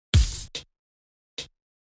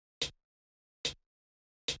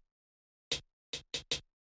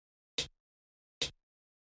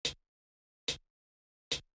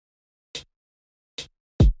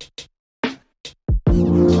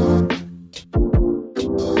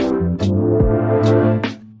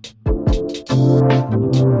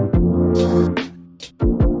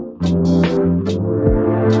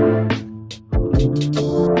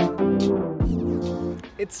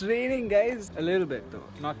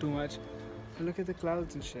not too much. But look at the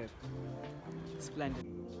clouds and shit. Splendid.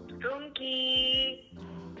 Donkey.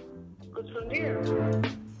 Good for you.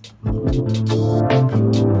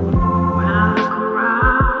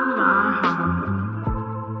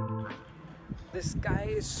 The sky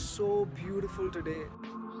is so beautiful today.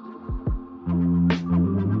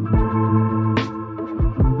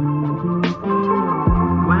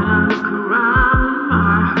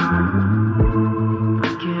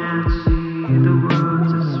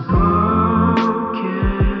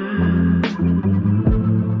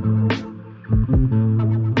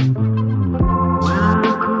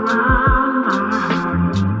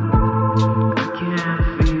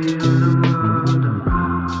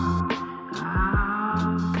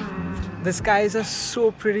 The skies are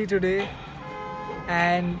so pretty today,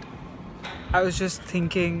 and I was just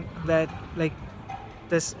thinking that like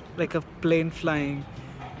there's like a plane flying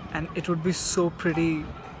and it would be so pretty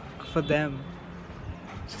for them.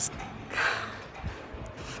 Just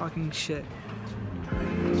fucking shit.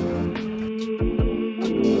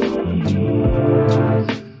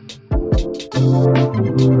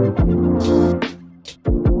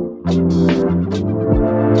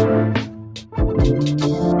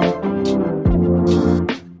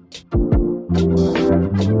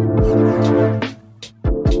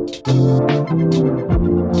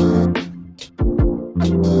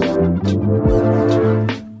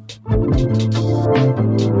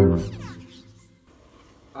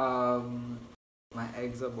 My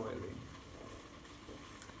eggs are boiling.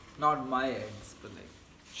 Not my eggs, but like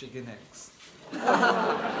chicken eggs.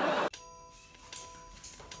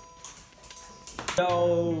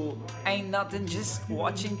 Yo, ain't nothing, just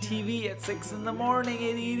watching TV at 6 in the morning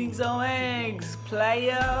and eating some eggs,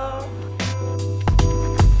 player.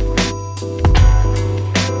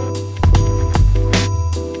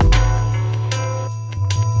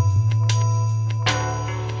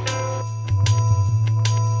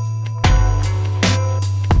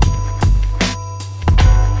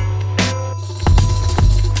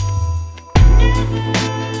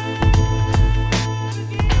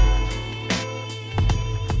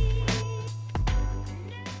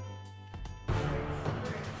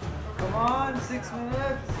 Come on, 6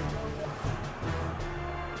 minutes.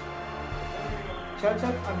 चल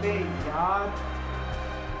चल अबे यार.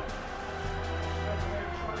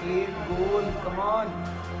 8 goal, come on.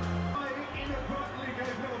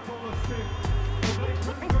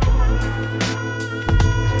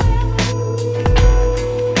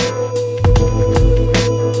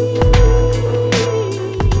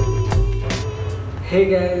 Hey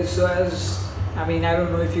guys, so I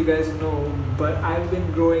don't know if you guys know, but I've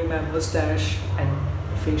been growing my mustache and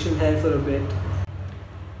facial hair for a bit.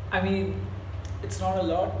 I mean, it's not a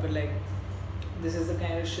lot, but like, this is the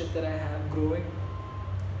kind of shit that I have growing.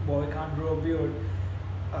 Boy can't grow a beard.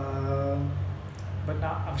 But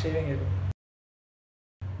now I'm shaving it.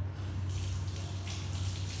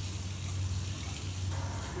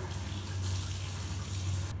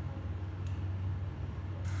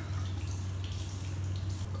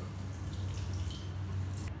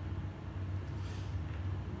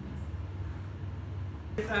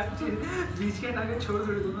 बीच के हटा के छोड़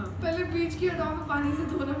दो ना. पहले बीच की हटा के पानी से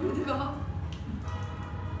धोना फिर दिखाओ.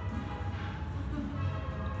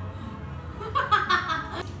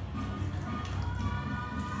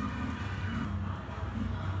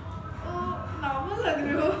 ओ नॉर्मल लग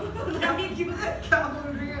रहे हो. क्या बोल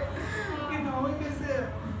रही है? ये नॉर्मल कैसे है?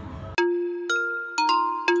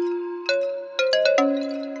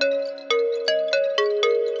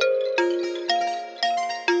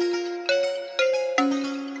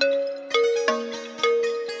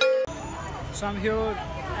 So I'm here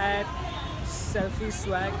at Selfie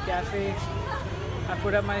Swag Cafe. I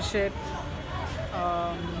put up my shit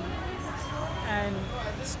and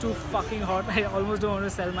it's too fucking hot. I almost don't want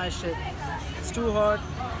to sell my shit. It's too hot.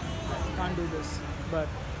 Can't do this, but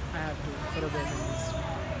I have to for a bit at least.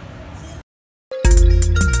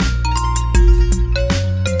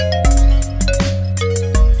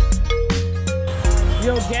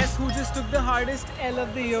 Yo, guess who just took the hardest L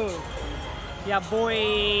of the year? Yeah,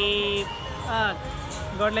 boy.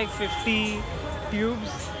 Got like 50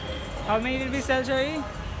 tubes. How many did we sell, Chai?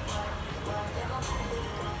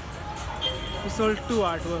 We sold 2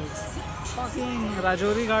 artworks. Fucking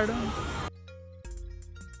Rajouri Garden.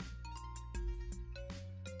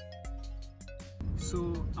 So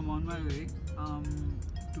I'm on my way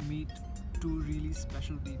to meet 2 really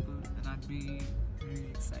special people, and I'd be really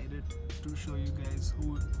excited to show you guys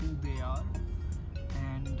who they are.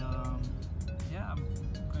 And yeah,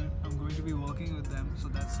 I'm going to be working with them, so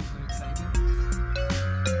that's super exciting.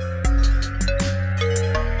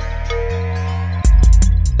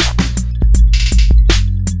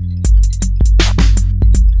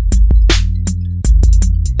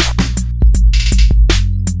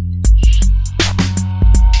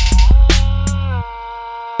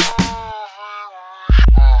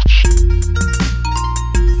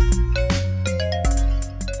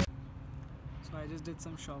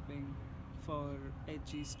 for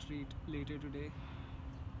HGStreet later today,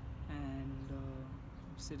 and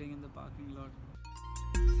I'm sitting in the parking lot.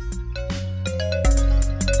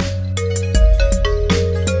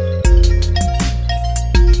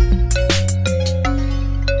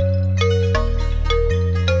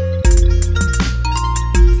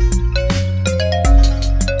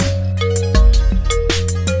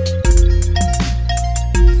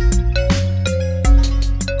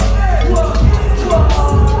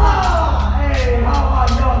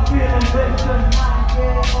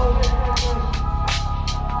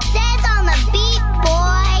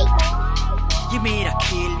 मेरा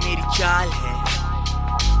खेल मेरी चाल है,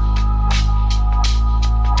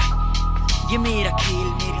 ये मेरा खेल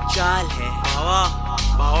मेरी चाल है।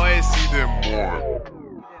 बावा सीधे मोड़।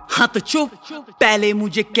 हाँ तो चुप, पहले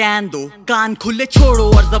मुझे कैन दो, कान खुले छोड़ो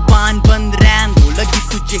और जबान बंद रहन दो। लगी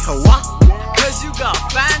तुझे हवा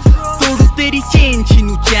तोड़ू तेरी चेन,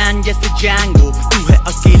 छीनू चैन जैसे जैंगो। तू है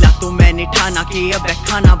अकेला तो मैंने ठाना के अब है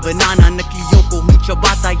खाना बनाना। नकलियों को हूँ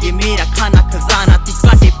चबाता ये मेरा खाना खजाना। तू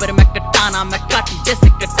काटे पर मैं कटाना, मैं काटू जैसे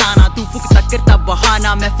कटाना। तू फूकता करता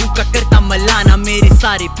बहाना, मैं फूका करता मलाना। मेरे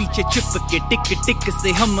सारे पीछे छिप के टिक टिक से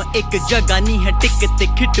हम एक जगह नहीं है टिकते।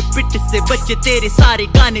 खिट पिट से बच्चे तेरे सारे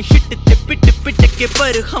गाने शिटते पिट पिट के,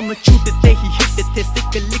 पर हम छूटते ही हिट थे।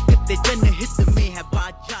 सिक लिखते जनहित में है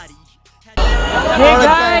बात जारी। Hey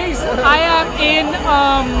guys, I am in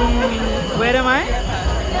where am I?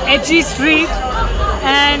 HGStreet,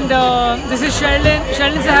 and this is Sheldon.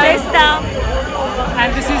 Sheldon say hi. And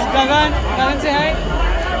this is Gagan. Gagan say hi.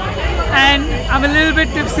 And I'm a little bit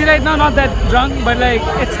tipsy right now, not that drunk, but like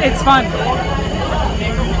it's fun.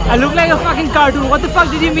 I look like a fucking cartoon. What the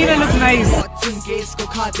fuck did you mean I look nice? सुन के इसको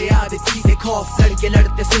खाते आधे चीते खौफ, लड़के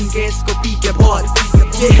लड़ते सुन के इसको पी के बहुत।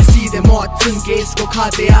 ये है सीधे मौत, सुन के इसको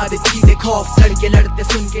खाते आधे चीते खौफ, लड़के लड़ते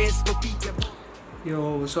सुन के इसको पी के। Yo,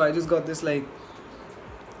 so I just got this, like,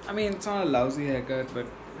 I mean, it's not a lousy haircut, but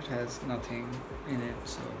it has nothing in it,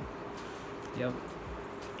 so yep,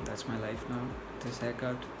 that's my life now, this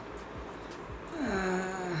haircut.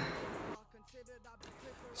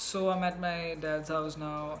 So I'm at my dad's house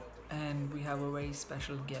now, and we have a very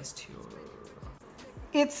special guest here.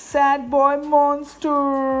 It's sad boy monster.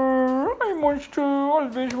 Hi monster,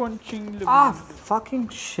 always watching. Fucking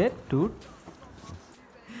shit, dude.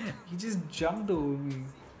 He just jumped over me,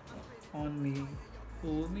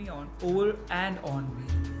 over and on me.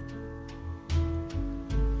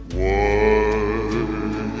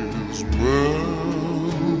 Wise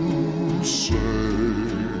men say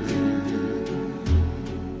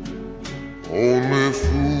only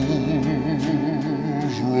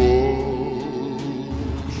fools rush.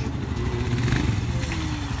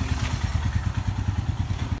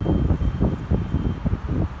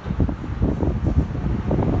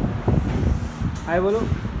 Hi, bolo.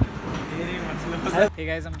 Hey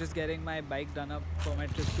guys, I'm just getting my bike done up for my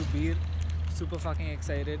trip to Beer. Super fucking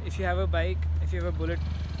excited. If you have a bike, if you have a bullet,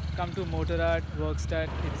 come to Motorrad Werkstatt.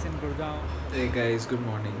 It's in Gurgaon. Hey guys, good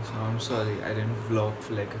morning. So I'm sorry I didn't vlog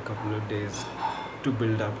for like a couple of days to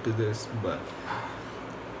build up to this, but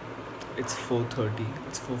it's 4:30,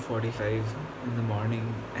 it's 4:45 in the morning,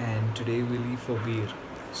 and today we leave for Beer.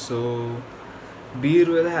 So Beer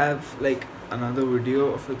will have like another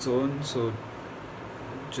video of its own, so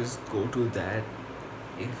just go to that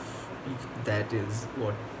if that is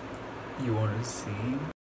what you want to see.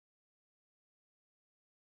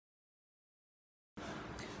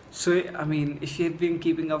 So I mean, if you've been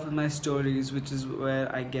keeping up with my stories, which is where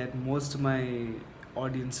I get most of my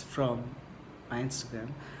audience from, my Instagram,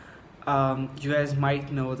 you guys might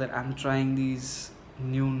know that I'm trying these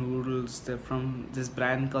new noodles. They're from this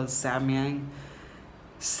brand called Samyang.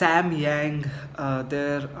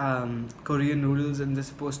 They're Korean noodles, and they're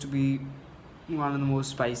supposed to be one of the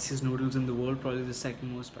most spiciest noodles in the world, probably the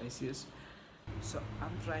second most spiciest. So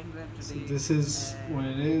I'm trying them today. So this is what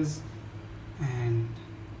it is, and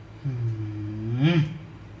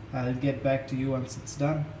I'll get back to you once it's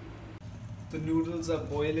done. The noodles are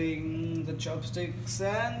boiling, the chopsticks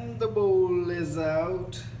and the bowl is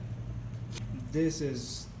out. This is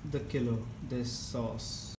the kilo, this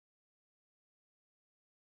sauce.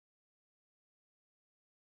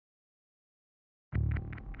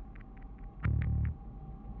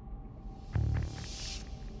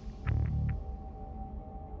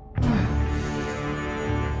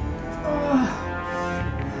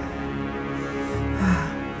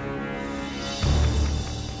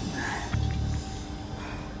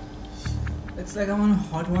 It's like I'm on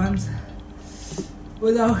hot ones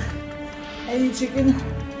without any chicken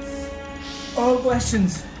or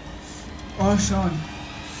questions or Sean.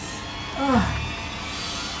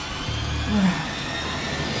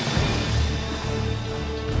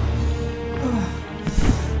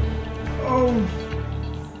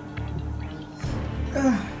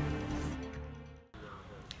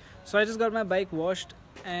 So I just got my bike washed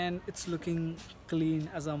and it's looking clean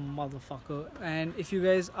as a motherfucker. And if you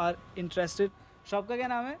guys are interested, shop ka kya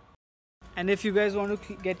naam hai? And if you guys want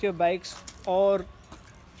to get your bikes or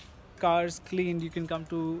cars cleaned, you can come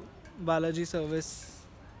to Balaji Service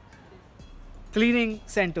Cleaning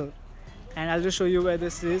Center. And I'll just show you where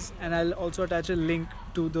this is, and I'll also attach a link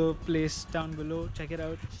to the place down below. Check it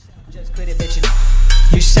out. Just quit it, bitchin'.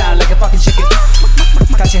 You sound like a fucking chicken.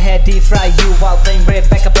 Cut your head, deep fry you while playing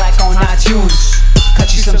Rebecca Black on iTunes.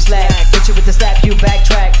 Cut you some slack, hit you with the slap, you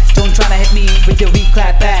backtrack. Don't try to hit me with your weak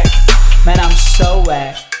clap back. Man, I'm so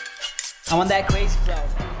whack. I'm on that crazy flow.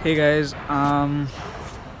 Hey guys, I'm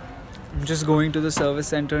just going to the service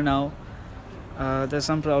center now. There's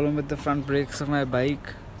some problem with the front brakes of my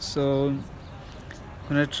bike, so I'm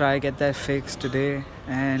gonna try get that fixed today.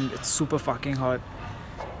 And it's super fucking hot,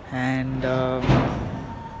 and I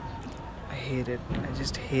hate it. I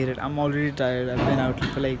just hate it. I'm already tired. I've been out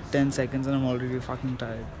for like 10 seconds and I'm already fucking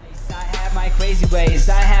tired. I have my crazy ways,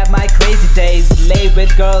 I have my crazy days. Lay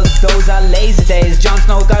with girls, those are lazy days. Jon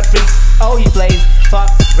Snow got freaks, oh he plays. Fuck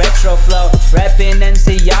retro flow, rapping and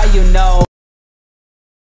see yeah you know.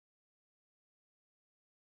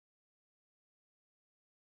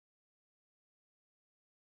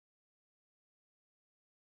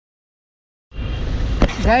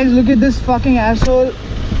 Guys, look at this fucking asshole.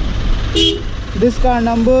 This car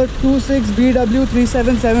number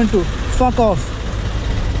 26BW3772. Fuck off.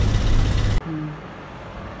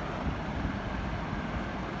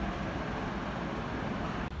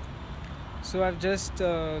 So I've just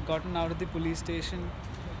gotten out of the police station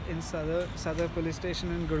in Sadar police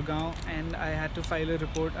station in Gurgaon, and I had to file a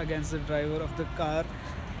report against the driver of the car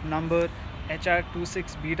number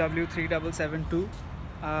HR26BW3772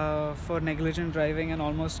 for negligent driving and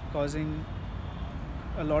almost causing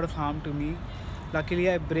a lot of harm to me. Luckily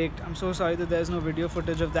I braked. I'm so sorry that there's no video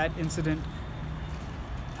footage of that incident,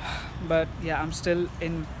 but yeah, I'm still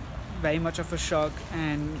in very much of a shock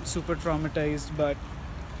and super traumatized. But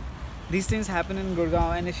these things happen in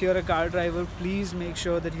Gurgaon, and if you're a car driver, please make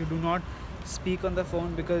sure that you do not speak on the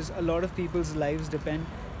phone, because a lot of people's lives depend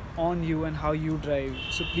on you and how you drive.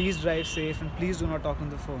 So please drive safe and please do not talk on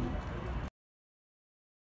the phone.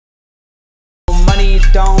 Money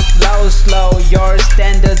don't flow slow, your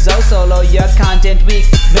standards also low. Your content weak,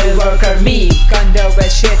 middle worker me. Underwear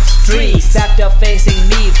shit streaks after facing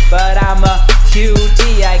me, but I'm a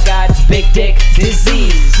QT. I got big dick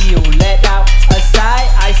disease. You let out a sigh,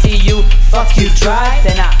 I see you, fuck you dry.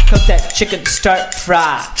 Then I cook that chicken stir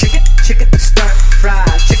fry. Chicken stir fry,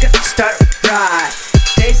 chicken stir fry.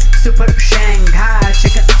 Taste super Shanghai,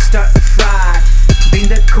 chicken stir fry. Been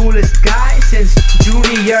the coolest guy since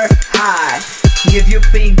junior high. Give you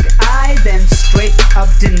pink eye, then straight up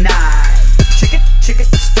deny. Chicken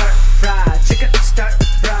stir fry, chicken stir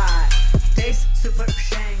fry. Taste super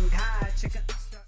Shanghai.